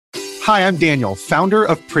Hi, I'm Daniel, founder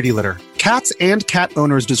of Pretty Litter. Cats and cat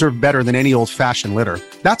owners deserve better than any old-fashioned litter.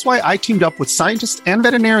 That's why I teamed up with scientists and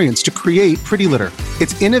veterinarians to create Pretty Litter.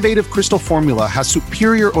 Its innovative crystal formula has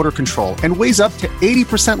superior odor control and weighs up to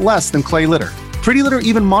 80% less than clay litter. Pretty Litter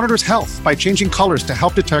even monitors health by changing colors to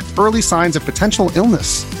help detect early signs of potential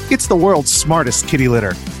illness. It's the world's smartest kitty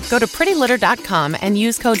litter. Go to prettylitter.com and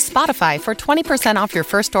use code SPOTIFY for 20% off your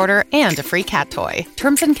first order and a free cat toy.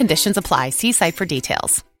 Terms and conditions apply. See site for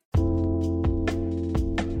details.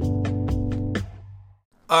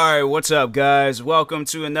 Alright, what's up, guys? Welcome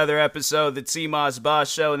to another episode of the T-Moss Boss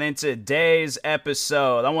Show, and in today's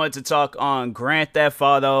episode, I wanted to talk on Grand Theft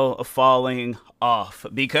Auto falling off,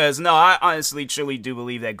 because, no, I honestly, truly do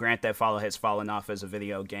believe that Grand Theft Auto has fallen off as a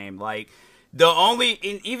video game. Like,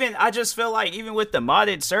 I just feel like, even with the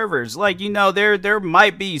modded servers, like, you know, there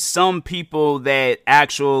might be some people that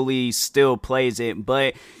actually still plays it,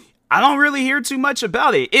 but I don't really hear too much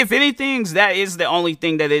about it. If anything, that is the only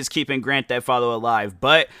thing that is keeping Grand Theft Auto alive.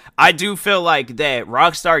 But I do feel like that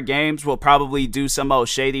Rockstar Games will probably do some old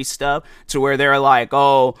shady stuff to where they're like,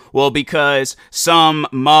 oh, well, because some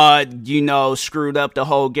mod, you know, screwed up the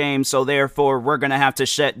whole game, so therefore we're going to have to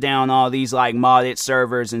shut down all these, like, modded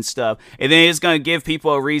servers and stuff. And then it's going to give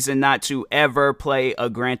people a reason not to ever play a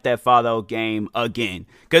Grand Theft Auto game again.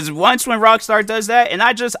 Because once when Rockstar does that, and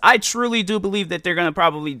I truly do believe that they're going to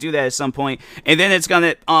probably do that at some point, and then it's going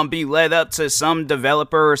to be led up to some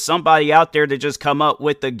developer or somebody out there to just come up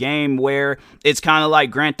with a game where it's kind of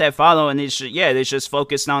like Grand Theft Auto, and it's just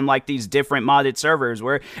focused on like these different modded servers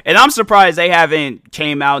where, and I'm surprised they haven't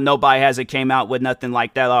nobody hasn't came out with nothing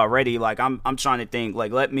like that already. Like, I'm trying to think,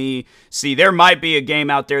 like, let me see, there might be a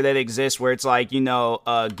game out there that exists where it's like, you know,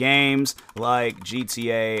 games like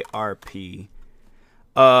GTA RP,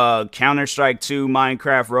 Counter-Strike 2,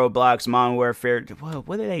 Minecraft, Roblox, Modern Warfare.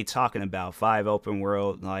 What are they talking about? 5 open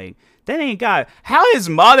world, like, that ain't got. How is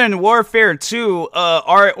Modern Warfare 2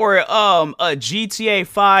 or a GTA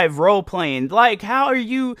 5 role playing? Like, how are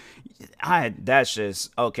you? That's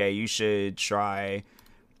just okay. You should try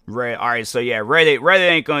Reddit. All right, so yeah, Reddit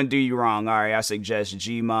ain't gonna do you wrong. All right, I suggest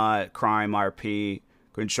Gmod, Crime RP,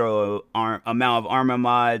 Control amount of armor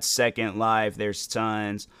mods, Second Life. There's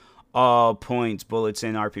tons. All Points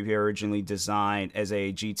Bulletin RPP originally designed as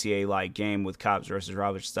a GTA-like game with cops versus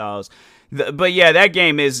robbers styles. But yeah, that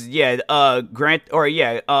game is that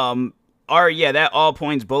All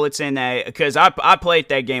Points Bulletin, that because I played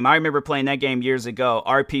that game. I remember playing that game years ago.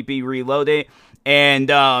 RPP Reloaded, and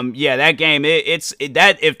that game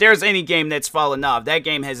if there's any game that's fallen off, that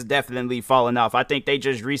game has definitely fallen off. I think they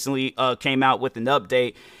just recently came out with an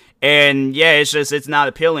update. And yeah, it's not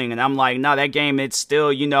appealing. And I'm like, no, that game, it's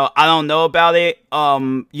still, you know, I don't know about it.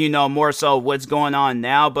 You know, more so what's going on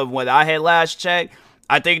now. But when I had last checked,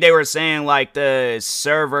 I think they were saying like the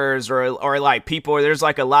servers or like people, there's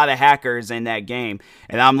like a lot of hackers in that game.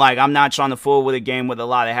 And I'm like, I'm not trying to fool with a game with a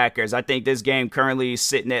lot of hackers. I think this game currently is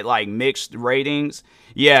sitting at like mixed ratings.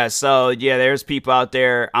 Yeah, so yeah, there's people out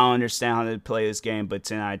there. I don't understand how to play this game, but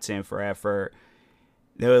 10 out of 10 for effort.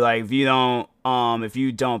 They were like, if you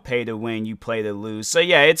don't pay to win, you play to lose. So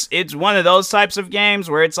yeah, it's one of those types of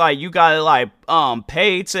games where it's like you gotta like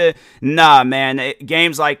pay to. Nah, man,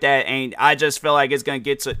 games like that ain't. I just feel like it's gonna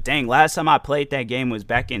get to. Dang, last time I played that game was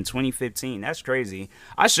back in 2015. That's crazy.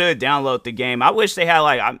 I should download the game. I wish they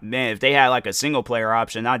had if they had like a single player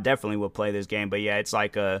option, I definitely would play this game. But yeah, it's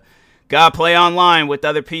like gotta play online with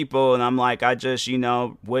other people, and I'm like, I just, you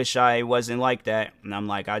know, wish I wasn't like that. And I'm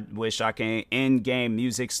like, I wish I can in-game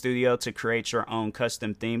music studio to create your own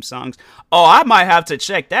custom theme songs. Oh, I might have to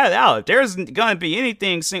check that out. If there's gonna be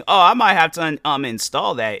anything, I might have to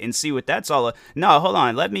install that and see what that's all. No, hold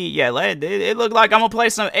on, it look like I'm gonna play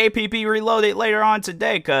some APP Reloaded later on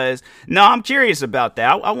today, cause no, I'm curious about that.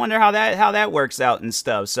 I wonder how that works out and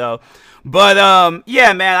stuff. So. But,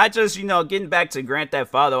 yeah, man, I just, you know, getting back to Grand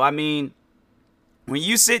Theft Auto, I mean, when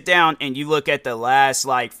you sit down and you look at the last,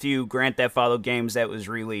 like, few Grand Theft Auto games that was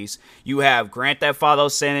released, you have Grand Theft Auto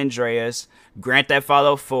San Andreas, Grand Theft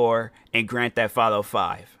Auto 4, and Grand Theft Auto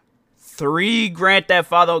 5. 3 Grand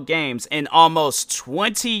Theft Auto games in almost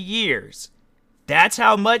 20 years. That's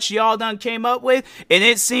how much y'all done came up with? And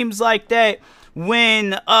it seems like that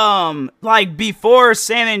when like before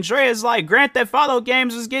San Andreas, like Grand Theft Auto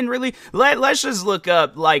games was getting really let's just look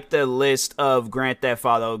up like the list of Grand Theft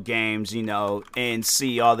Auto games, you know, and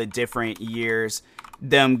see all the different years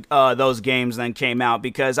those games then came out,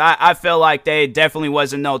 because I feel like they definitely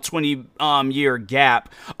wasn't no 20 year gap.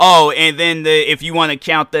 Oh, and then if you want to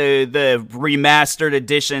count the remastered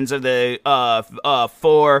editions of the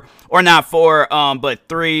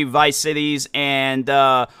 3 Vice Cities and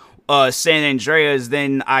San Andreas,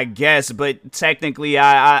 then I guess, but technically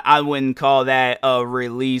I wouldn't call that a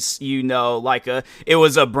release, you know, like it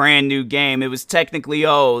was a brand new game. It was technically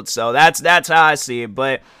old, so that's how I see it.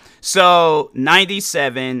 But so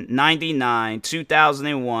 97, 99,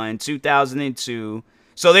 2001, 2002.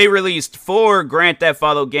 So they released 4 Grand Theft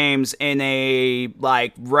Auto games in a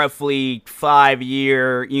like roughly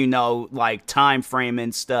 5-year, you know, like time frame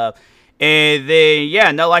and stuff. And then,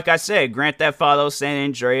 yeah, no, like I said, Grand Theft Auto San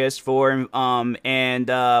Andreas 4 and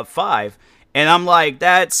 5. And I'm like,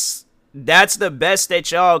 that's the best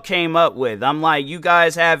that y'all came up with. I'm like, you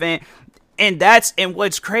guys haven't. And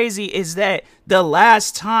what's crazy is that the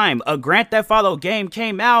last time a Grand Theft Auto game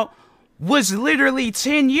came out was literally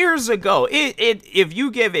 10 years ago. If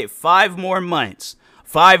you give it 5 more months,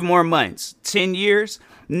 10 years.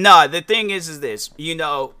 Nah, the thing is this, you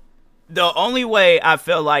know, the only way I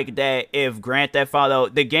feel like that if Grand Theft Auto,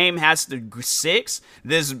 the game has to 6,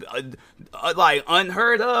 this like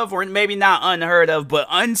unheard of, or maybe not unheard of, but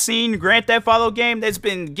unseen Grand Theft Auto game that's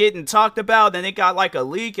been getting talked about, and it got like a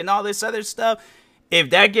leak and all this other stuff. If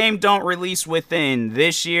that game don't release within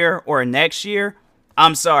this year or next year,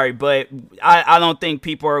 I'm sorry, but I don't think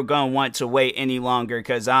people are going to want to wait any longer,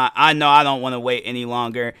 because I know I don't want to wait any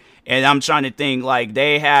longer. And I'm trying to think, like,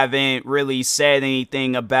 they haven't really said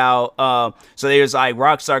anything about, so there's like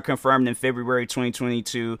Rockstar confirmed in February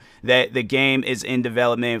 2022 that the game is in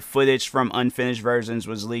development. Footage from unfinished versions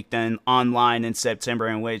was leaked online in September,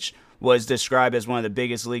 in which was described as one of the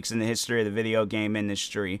biggest leaks in the history of the video game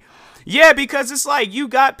industry. Yeah, because it's like, you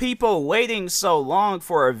got people waiting so long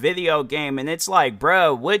for a video game, and it's like,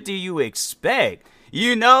 bro, what do you expect?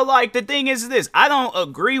 You know, like, the thing is this, I don't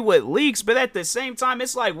agree with leaks, but at the same time,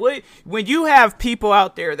 it's like, when you have people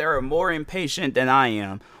out there that are more impatient than I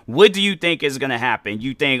am, what do you think is going to happen?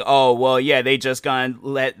 You think, oh, well, yeah, they just going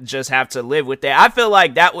to just have to live with that. I feel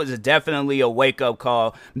like that was definitely a wake-up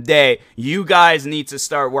call that you guys need to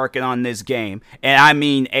start working on this game. And I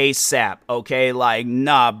mean ASAP, okay? Like,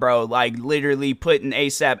 nah, bro, like, literally putting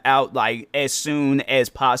ASAP out, like, as soon as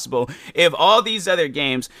possible. If all these other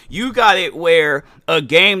games, you got it where a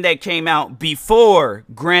game that came out before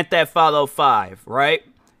Grand Theft Auto 5, right?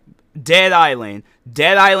 Dead Island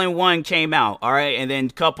 1 came out, all right, and then a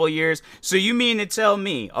couple years. So you mean to tell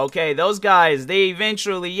me, okay, those guys, they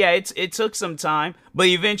eventually, yeah, it took some time, but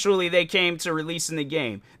eventually they came to releasing the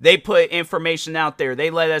game. They put information out there. They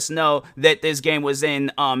let us know that this game was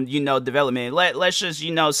in, development. Let's just,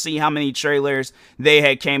 see how many trailers they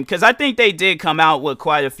had came, because I think they did come out with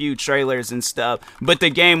quite a few trailers and stuff, but the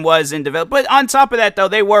game was in development. But on top of that, though,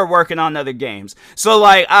 they were working on other games. So,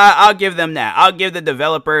 like, I'll give them that. I'll give the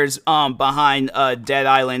developers behind Dead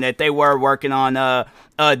Island that they were working on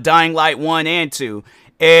Dying Light 1 and 2.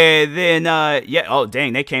 And then,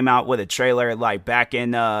 they came out with a trailer, like, back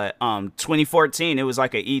in 2014. It was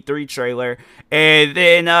like an E3 trailer. And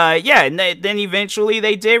then, then eventually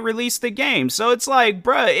they did release the game. So it's like,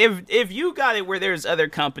 bruh, if you got it where there's other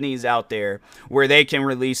companies out there where they can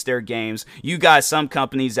release their games, you got some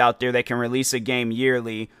companies out there that can release a game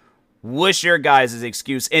yearly, what's your guys'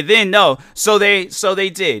 excuse? And then, no, so they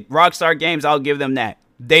did. Rockstar Games, I'll give them that.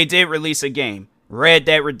 They did release a game, Red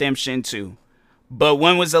Dead Redemption 2. But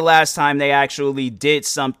when was the last time they actually did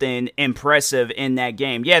something impressive in that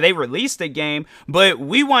game? Yeah, they released the game, but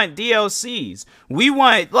we want DLCs. We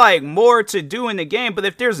want, like, more to do in the game. But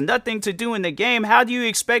if there's nothing to do in the game, how do you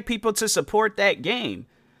expect people to support that game?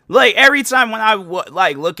 Like, every time when I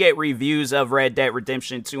look at reviews of Red Dead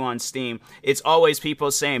Redemption 2 on Steam, it's always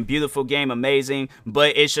people saying beautiful game, amazing,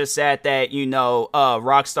 but it's just sad that,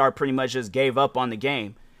 Rockstar pretty much just gave up on the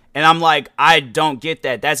game. And I'm like, I don't get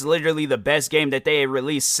that. That's literally the best game that they had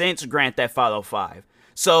released since Grand Theft Auto 5.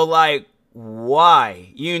 So, like,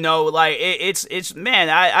 why? It's man,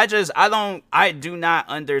 I do not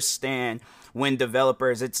understand when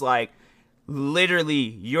developers, it's like,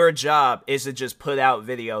 literally, your job is to just put out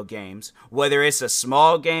video games, whether it's a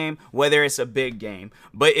small game, whether it's a big game,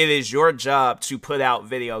 but it is your job to put out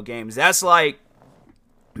video games. That's like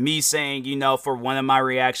me saying, for one of my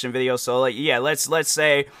reaction videos. So, like, yeah, let's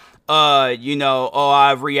say,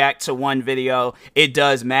 I react to one video, it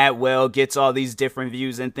does mad well, gets all these different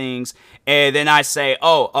views and things, and then I say,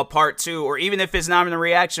 a part 2, or even if it's not in a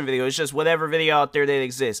reaction video, it's just whatever video out there that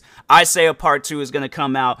exists, I say a part 2 is going to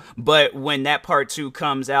come out, but when that part 2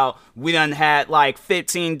 comes out, we done had like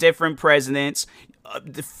 15 different presidents,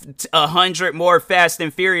 100 more Fast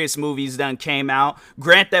and Furious movies done came out.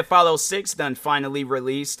 Grand Theft Auto 6 done finally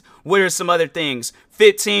released. What are some other things?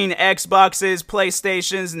 15 Xboxes,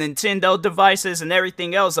 PlayStations, Nintendo devices, and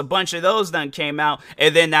everything else. A bunch of those done came out.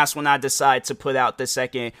 And then that's when I decide to put out the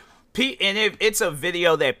second And if it's a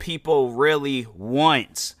video that people really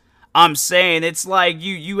want, I'm saying it's like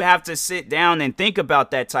you have to sit down and think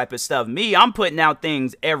about that type of stuff. Me, I'm putting out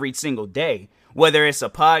things every single day. Whether it's a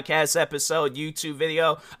podcast episode, YouTube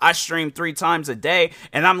video, I stream 3 times a day.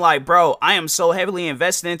 And I'm like, bro, I am so heavily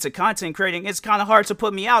invested into content creating. It's kind of hard to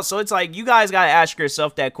put me out. So it's like, you guys got to ask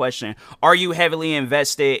yourself that question. Are you heavily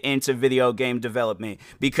invested into video game development?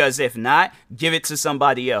 Because if not, give it to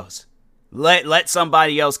somebody else. Let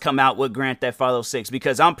somebody else come out with Grand Theft Auto 6,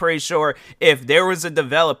 because I'm pretty sure if there was a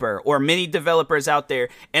developer or many developers out there,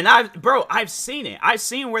 and I've seen it. I've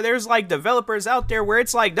seen where there's like developers out there where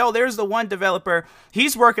it's like, no, there's the one developer,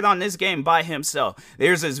 he's working on this game by himself.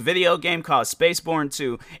 There's this video game called Spaceborne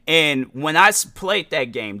 2, and when I played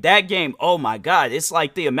that game, oh my God, it's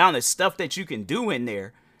like the amount of stuff that you can do in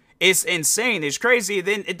there. It's insane. It's crazy.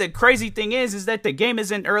 Then the crazy thing is that the game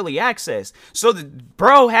is in early access. So the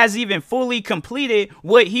bro has even fully completed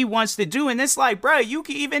what he wants to do. And it's like, bro, you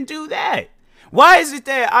can even do that. Why is it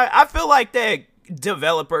that I feel like that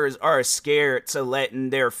developers are scared to letting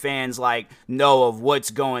their fans like know of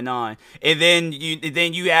what's going on? And then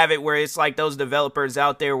you have it where it's like those developers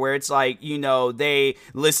out there where it's like, you know, they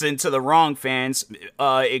listen to the wrong fans,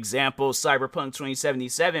 example Cyberpunk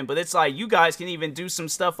 2077, but it's like you guys can even do some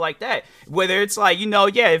stuff like that, whether it's like, you know,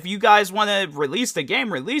 yeah, if you guys want to release the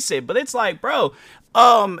game, release it, but it's like, bro,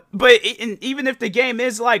 even if the game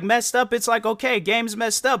is like messed up, it's like, okay, game's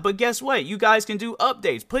messed up, but guess what? You guys can do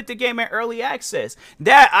updates. Put the game in early access.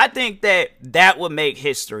 I think that would make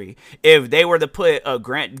history if they were to put a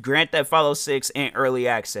Grand Theft Auto 6 in early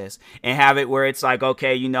access and have it where it's like,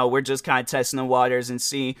 okay, you know, we're just kind of testing the waters and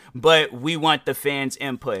see, but we want the fans'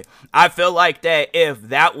 input. I feel like that if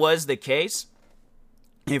that was the case,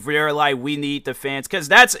 if we're like, we need the fans, because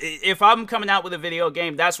that's, if I'm coming out with a video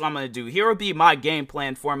game, that's what I'm going to do. Here will be my game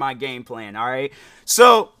plan for my game plan, all right?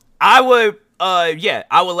 So, I would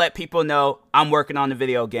let people know I'm working on the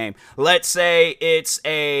video game. Let's say it's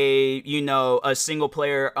a single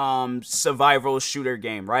player survival shooter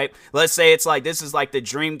game, right? Let's say it's like, this is like the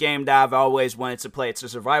dream game that I've always wanted to play. It's a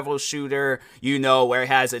survival shooter, you know, where it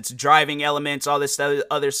has its driving elements, all this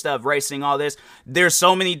other stuff, racing, all this. There's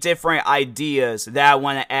so many different ideas that I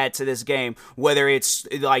want to add to this game, whether it's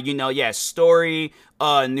like, you know, yeah, story,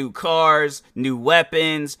 new cars, new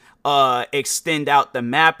weapons, extend out the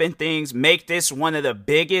map and things, make this one of the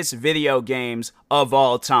biggest video games of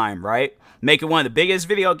all time, right? Make it one of the biggest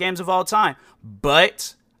video games of all time.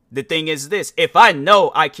 But the thing is this, if I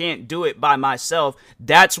know I can't do it by myself,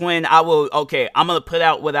 that's when I will, okay, I'm going to put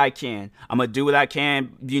out what I can. I'm going to do what I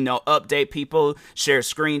can, you know, update people, share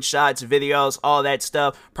screenshots, videos, all that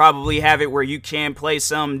stuff. Probably have it where you can play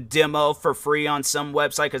some demo for free on some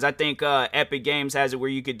website, because I think Epic Games has it where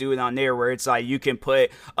you could do it on there, where it's like you can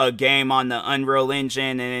put a game on the Unreal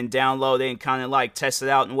Engine and then download it and kind of like test it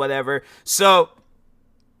out and whatever. So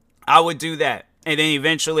I would do that. And then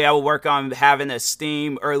eventually I will work on having a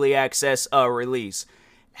Steam early access release.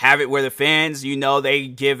 Have it where the fans, you know, they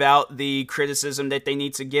give out the criticism that they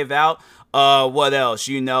need to give out. What else?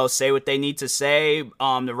 You know, say what they need to say,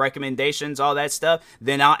 the recommendations, all that stuff.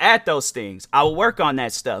 Then I'll add those things. I will work on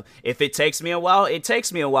that stuff. If it takes me a while, it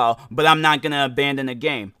takes me a while. But I'm not going to abandon the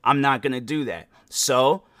game. I'm not going to do that.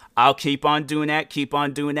 So I'll keep on doing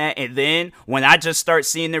that. And then when I just start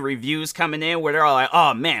seeing the reviews coming in where they're all like,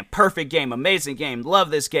 oh man, perfect game, amazing game,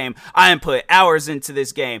 love this game, I put hours into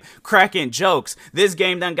this game, cracking jokes, this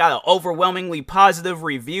game done got an overwhelmingly positive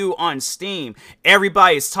review on Steam,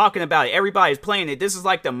 everybody's talking about it, everybody's playing it, this is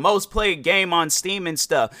like the most played game on Steam and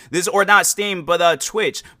stuff, this, or not Steam, but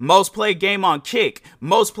Twitch, most played game on Kick,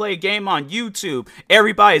 most played game on YouTube,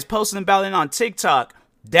 everybody's posting about it on TikTok.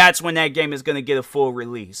 That's when that game is going to get a full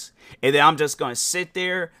release. And then I'm just going to sit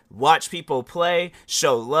there, watch people play,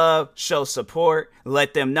 show love, show support,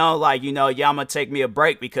 let them know, like, you know, yeah, I'm going to take me a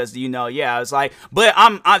break because, you know, yeah, I was like, but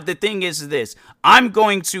the thing is this, I'm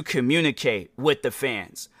going to communicate with the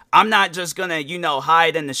fans. I'm not just going to, you know,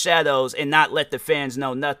 hide in the shadows and not let the fans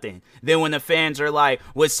know nothing. Then when the fans are like,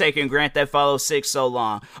 what's taking Grand Theft Auto 6 so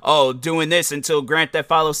long? Oh, doing this until Grand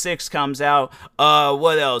Theft Auto 6 comes out.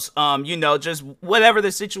 What else? You know, just whatever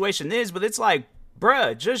the situation is. But it's like,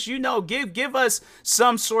 bruh, just, you know, give us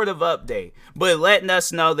some sort of update. But letting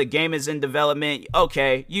us know the game is in development.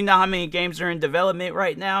 Okay, you know how many games are in development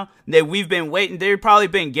right now? That we've been waiting. There probably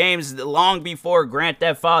been games long before Grand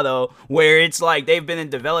Theft Auto where it's like they've been in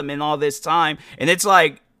development all this time. And it's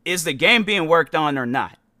like, is the game being worked on or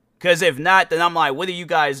not? Because if not, then I'm like, what are you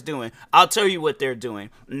guys doing? I'll tell you what they're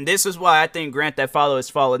doing. And this is why I think Grand Theft Auto is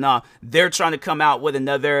falling off. They're trying to come out with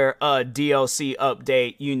another DLC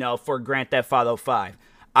update, you know, for Grand Theft Auto 5.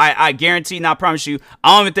 I guarantee and I promise you,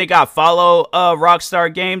 I don't even think I follow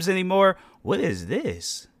Rockstar Games anymore. What is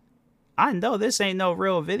this? I know this ain't no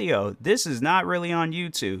real video. This is not really on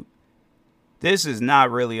YouTube. This is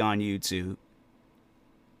not really on YouTube.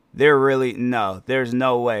 There's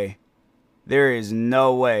no way. There is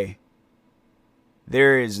no way.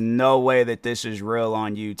 There is no way that this is real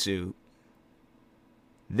on YouTube.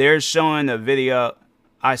 They're showing a video.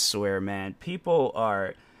 I swear, man, people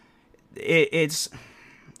are,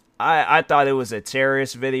 I thought it was a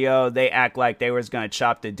terrorist video. They act like they was going to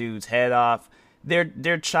chop the dude's head off.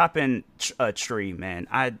 They're chopping a tree, man.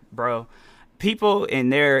 Bro, people in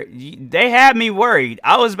there, they had me worried.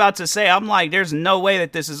 I was about to say, I'm like, there's no way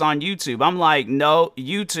that this is on YouTube. I'm like, no,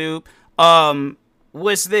 YouTube,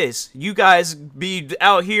 what's this? You guys be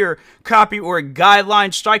out here copy or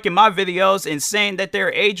guideline striking my videos and saying that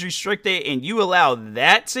they're age restricted and you allow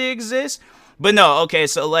that to exist? But no, okay,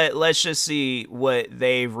 so let's just see what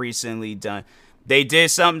they've recently done. They did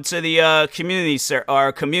something to the community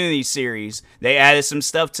series. They added some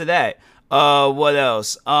stuff to that. What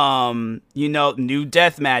else? New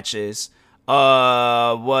death matches.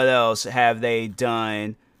 What else have they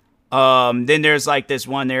done? Then there's like this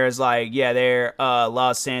one. There's like, they're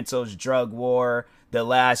Los Santos drug war, the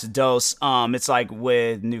last dose. It's like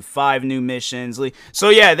with 5 new missions. So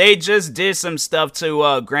yeah, they just did some stuff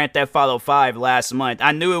to Grand Theft Auto 5 last month.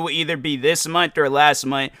 I knew it would either be this month or last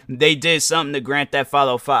month. They did something to Grand Theft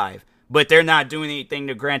Auto 5, but they're not doing anything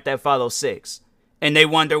to Grand Theft Auto 6. And they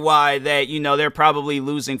wonder why that, they're probably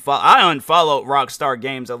losing. I unfollowed Rockstar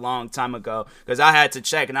Games a long time ago because I had to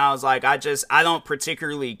check and I was like, I don't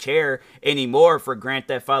particularly care anymore for Grand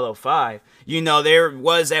Theft Auto 5. There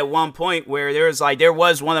was at one point where there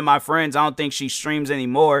was one of my friends, I don't think she streams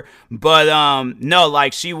anymore, but no,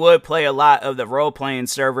 like she would play a lot of the role-playing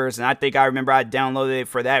servers, and I think I remember I downloaded it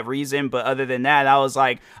for that reason, but other than that, I was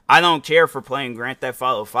like, I don't care for playing Grand Theft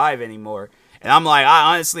Auto 5 anymore. And I'm like,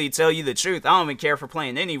 I honestly tell you the truth, I don't even care for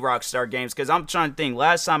playing any Rockstar games, because I'm trying to think,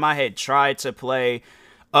 last time I had tried to play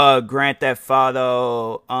Grand Theft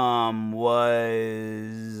Auto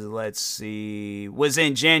was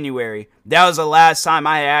in January. That was the last time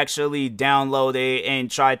I actually downloaded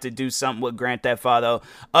and tried to do something with Grand Theft Auto.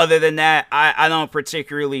 Other than that, I don't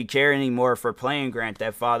particularly care anymore for playing Grand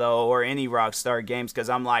Theft Auto or any Rockstar games, because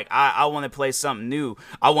I'm like, I want to play something new.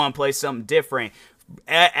 I want to play something different.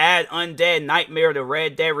 Add Undead Nightmare to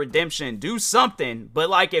Red Dead Redemption. Do something. But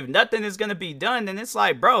like, if nothing is gonna be done, then it's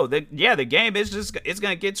like, bro, the game is just, it's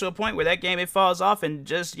gonna get to a point where that game, it falls off, and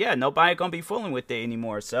just nobody gonna be fooling with it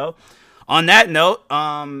anymore. So on that note,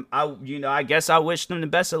 I guess I wish them the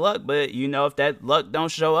best of luck, but if that luck don't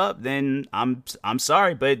show up, then I'm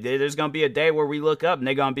sorry, but there's gonna be a day where we look up and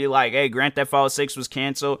they're gonna be like, hey, Grand Theft Auto 6 was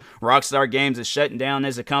canceled, Rockstar Games is shutting down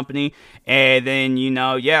as a company, and then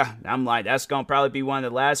I'm like, that's gonna probably be one of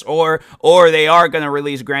the last, or they are gonna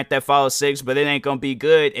release Grand Theft Auto 6, but it ain't gonna be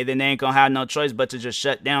good, and then they ain't gonna have no choice but to just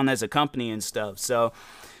shut down as a company and stuff. So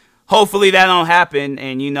hopefully that don't happen,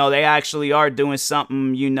 and they actually are doing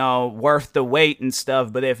something worth the wait and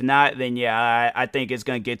stuff. But if not, then I think it's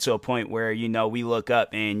gonna get to a point where we look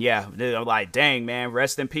up and they're like, dang, man,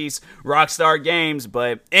 rest in peace Rockstar Games.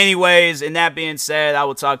 But anyways, and that being said, I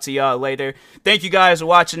will talk to y'all later. Thank you guys for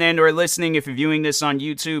watching and or listening. If you're viewing this on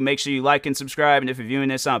YouTube, make sure you like and subscribe, and if you're viewing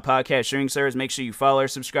this on a podcast streaming service, make sure you follow or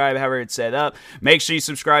subscribe however it's set up. Make sure you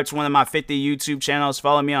subscribe to one of my 50 YouTube channels.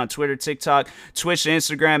 Follow me on Twitter, TikTok, Twitch, and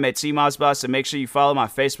Instagram at TMossBoss, and make sure you follow my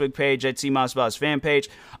Facebook page at TMossBoss fan page.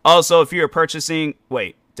 Also, if you're purchasing,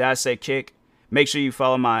 wait, did I say Kick? Make sure you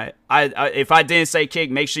follow my, if I didn't say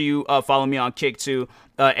Kick, make sure you follow me on Kick too,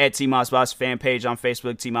 at TMossBoss fan page on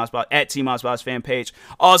Facebook, at TMossBoss fan page.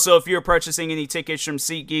 Also, if you're purchasing any tickets from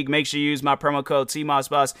SeatGeek, make sure you use my promo code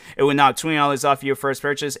TMossBoss. It will knock $20 off your first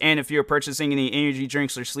purchase. And if you're purchasing any energy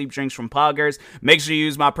drinks or sleep drinks from Poggers, make sure you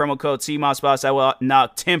use my promo code TMossBoss. That will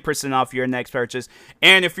knock 10% off your next purchase.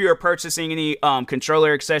 And if you're purchasing any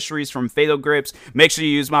controller accessories from Fatal Grips, make sure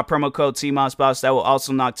you use my promo code TMossBoss. That will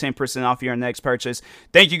also knock 10% off your next purchase.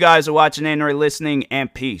 Thank you guys for watching and or listening,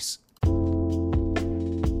 and peace.